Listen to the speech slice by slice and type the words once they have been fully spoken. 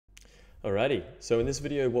Alrighty, so in this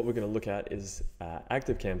video what we're going to look at is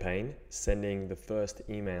ActiveCampaign sending the first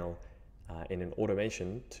email in an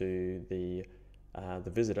automation to the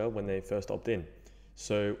visitor when they first opt in.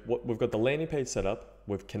 So we've got the landing page set up,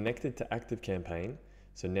 we've connected to ActiveCampaign,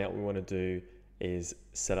 so now what we want to do is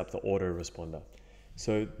set up the autoresponder.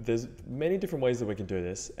 So there's many different ways that we can do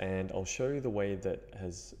this, and I'll show you the way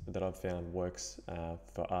that I've found works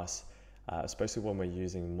for us. Especially when we're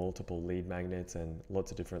using multiple lead magnets and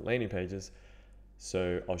lots of different landing pages.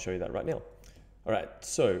 So I'll show you that right now. All right,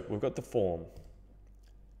 so we've got the form.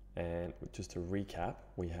 And just to recap,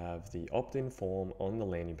 we have the opt-in form on the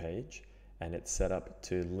landing page, and it's set up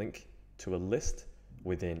to link to a list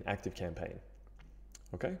within ActiveCampaign.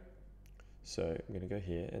 Okay, so I'm going to go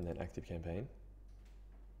here and then ActiveCampaign.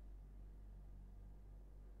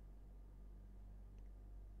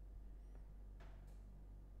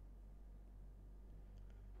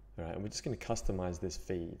 All right, and we're just going to customize this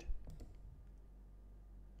feed.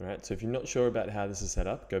 All right, so if you're not sure about how this is set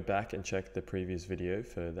up, go back and check the previous video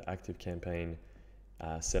for the ActiveCampaign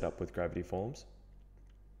setup with Gravity Forms,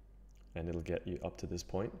 and it'll get you up to this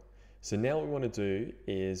point. So now what we want to do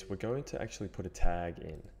is we're going to actually put a tag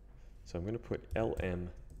in. So I'm going to put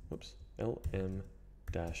LM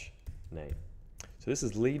dash name. So this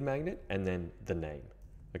is lead magnet and then the name.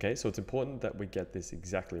 Okay, so it's important that we get this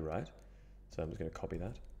exactly right. So I'm just going to copy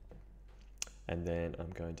that. And then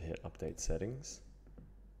I'm going to hit update settings.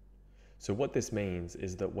 So what this means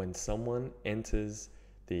is that when someone enters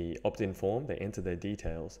the opt-in form, they enter their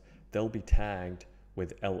details, they'll be tagged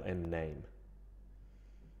with LM name.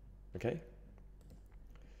 Okay?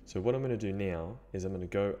 So what I'm going to do now is I'm going to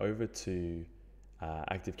go over to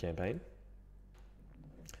ActiveCampaign.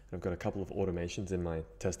 I've got a couple of automations in my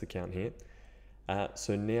test account here.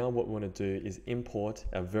 So now what we want to do is import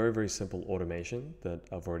a very, very simple automation that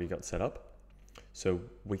I've already got set up. So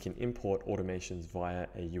we can import automations via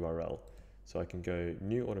a URL. So I can go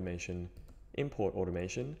new automation, import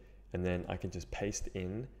automation, and then I can just paste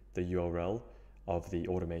in the URL of the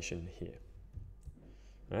automation here.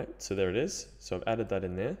 All right, so there it is. So I've added that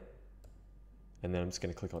in there, and then I'm just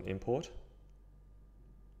going to click on import.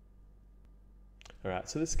 All right,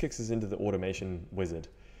 so this kicks us into the automation wizard.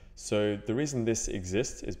 So the reason this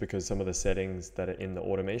exists is because some of the settings that are in the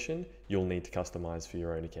automation, you'll need to customize for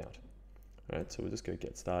your own account. All right, so we'll just go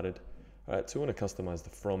get started. All right, so we want to customize the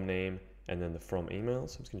from name and then the from email.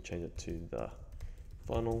 So I'm just going to change it to the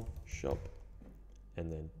funnel shop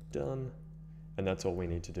and then done. And that's all we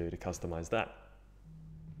need to do to customize that.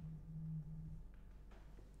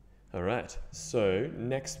 All right, so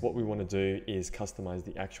next what we want to do is customize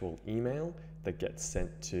the actual email that gets sent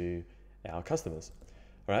to our customers.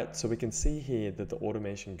 All right, so we can see here that the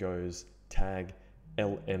automation goes tag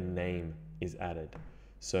LM name is added.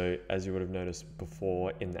 So as you would have noticed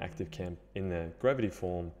before in the Gravity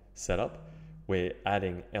Form setup, we're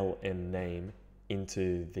adding LM name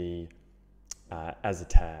into the as a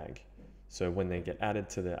tag. So when they get added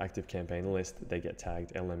to the ActiveCampaign list, they get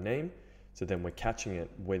tagged LM name. So then we're catching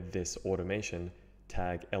it with this automation,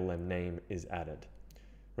 tag LM name is added.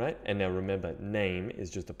 Right? And now remember, name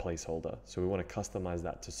is just a placeholder. So we want to customize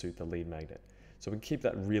that to suit the lead magnet. So we can keep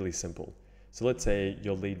that really simple. So let's say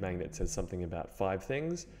your lead magnet says something about 5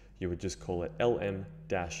 things. You would just call it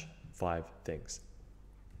LM-5 things.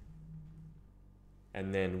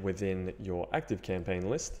 And then within your ActiveCampaign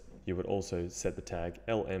list, you would also set the tag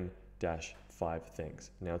LM-5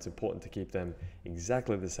 things. Now it's important to keep them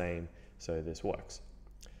exactly the same so this works.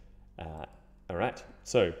 All right,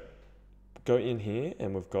 so go in here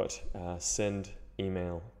and we've got send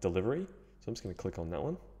email delivery. So I'm just going to click on that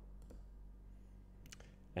one.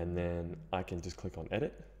 And then I can just click on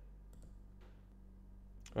edit.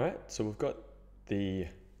 All right, so we've got the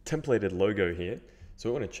templated logo here. So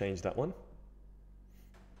we want to change that one.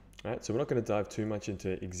 All right, so we're not going to dive too much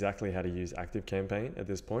into exactly how to use ActiveCampaign at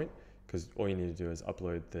this point, because all you need to do is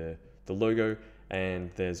upload the logo, and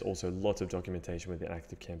there's also lots of documentation within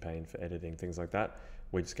ActiveCampaign for editing, things like that.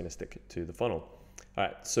 We're just going to stick to the funnel. All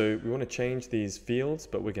right, so we want to change these fields,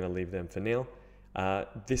 but we're going to leave them for now.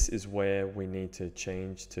 This is where we need to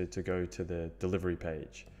change to go to the delivery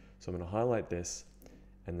page. So I'm going to highlight this,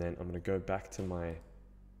 and then I'm going to go back to my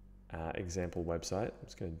example website. I'm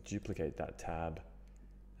just going to duplicate that tab,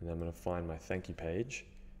 and then I'm going to find my thank you page.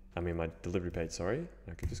 My delivery page, sorry.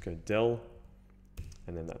 I could just go del,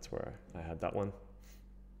 and then that's where I had that one.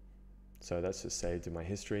 So that's just saved in my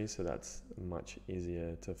history, so that's much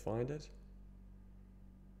easier to find it.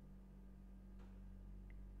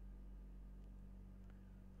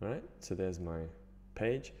 All right, so there's my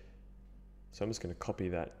page. So I'm just going to copy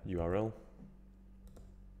that URL,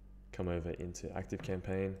 come over into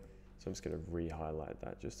ActiveCampaign, So I'm just going to re-highlight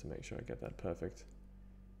that just to make sure I get that perfect.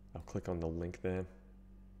 I'll click on the link there.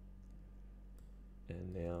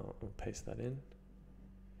 And now I'll paste that in.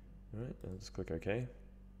 All right, I'll just click OK.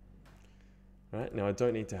 All right, now I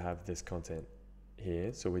don't need to have this content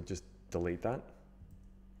here, so we just delete that.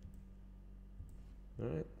 All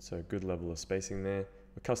right, so good level of spacing there.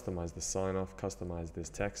 We'll customize the sign off, customize this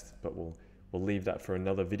text, but we'll leave that for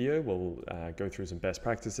another video. We'll go through some best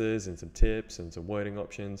practices and some tips and some wording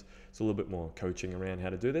options. It's a little bit more coaching around how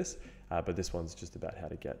to do this, but this one's just about how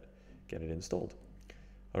to get it installed.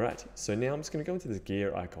 All right, so now I'm just going to go into this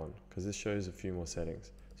gear icon because this shows a few more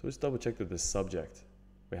settings. So let's double check that the subject,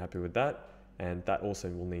 we're happy with that, and that also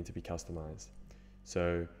will need to be customized.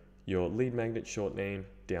 So your lead magnet short name,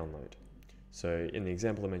 download. So in the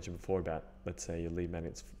example I mentioned before about, let's say your lead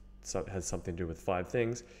magnet has something to do with 5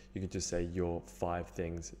 things, you could just say your 5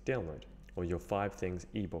 things download, or your 5 things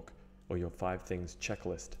ebook, or your 5 things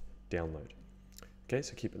checklist download. Okay,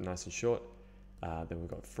 so keep it nice and short. Then we've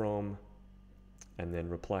got from, and then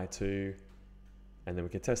reply to, and then we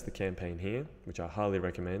can test the campaign here, which I highly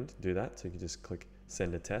recommend do that. So you can just click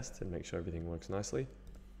send a test and make sure everything works nicely.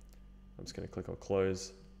 I'm just going to click on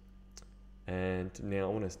close, and now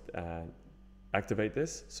I want to activate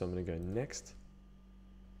this, so I'm going to go next.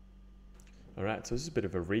 All right, so this is a bit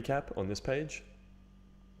of a recap on this page.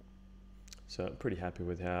 So I'm pretty happy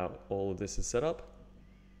with how all of this is set up.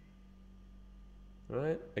 All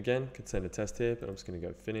right, again, could send a test here, but I'm just going to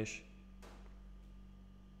go finish.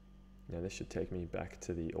 Now this should take me back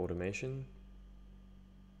to the automation.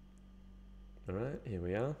 All right, here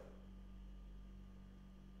we are.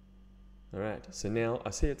 All right, so now I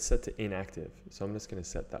see it's set to inactive, so I'm just going to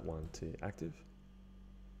set that one to active.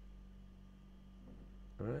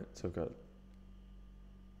 All right, so we've got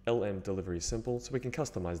LM delivery simple, so we can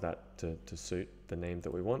customize that to suit the name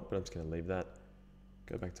that we want, but I'm just going to leave that.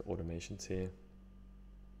 Go back to automations here.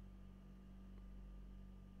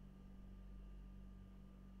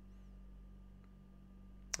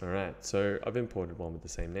 All right, so I've imported one with the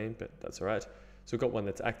same name, but that's all right. So we've got one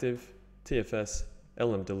that's active, TFS,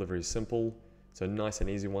 LM delivery simple, so nice and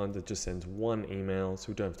easy one that just sends one email, so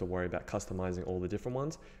we don't have to worry about customizing all the different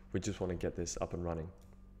ones. We just want to get this up and running.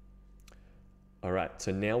 All right,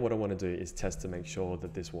 so now what I want to do is test to make sure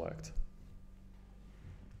that this worked.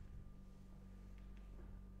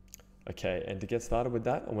 Okay, and to get started with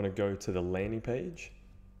that, I want to go to the landing page.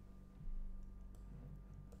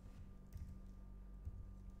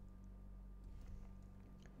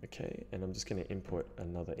 Okay, and I'm just going to input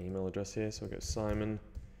another email address here. So we'll go Simon, and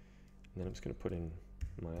then I'm just going to put in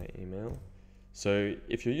my email. So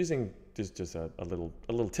if you're using, this is just a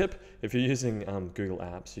little tip, if you're using Google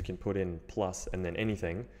Apps, you can put in plus and then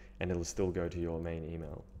anything, and it'll still go to your main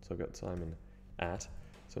email. So I've got Simon at,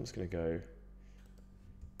 so I'm just going to go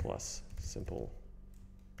plus simple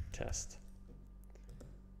test,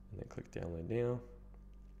 and then click download now.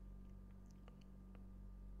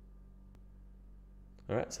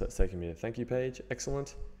 All right, so that's taking me to the thank you page.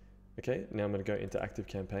 Excellent. Okay, now I'm going to go into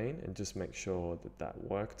ActiveCampaign and just make sure that that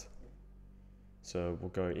worked. So we'll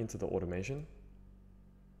go into the automation.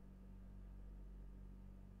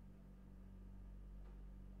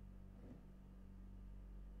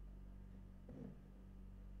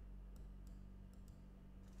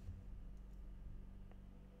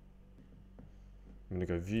 I'm going to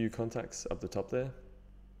go view contacts up the top there.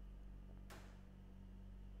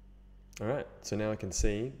 All right, so now I can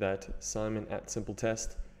see that Simon at Simple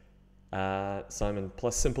Test, Simon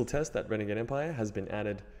plus Simple Test at Renegade Empire has been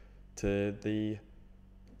added to the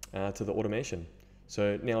automation.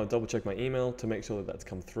 So now I'll double check my email to make sure that that's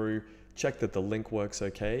come through, check that the link works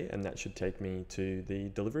okay, and that should take me to the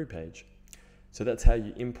delivery page. So that's how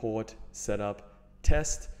you import, set up,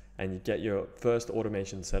 test, and you get your first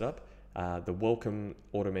automation set up, the welcome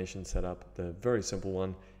automation set up, the very simple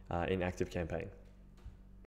one in ActiveCampaign.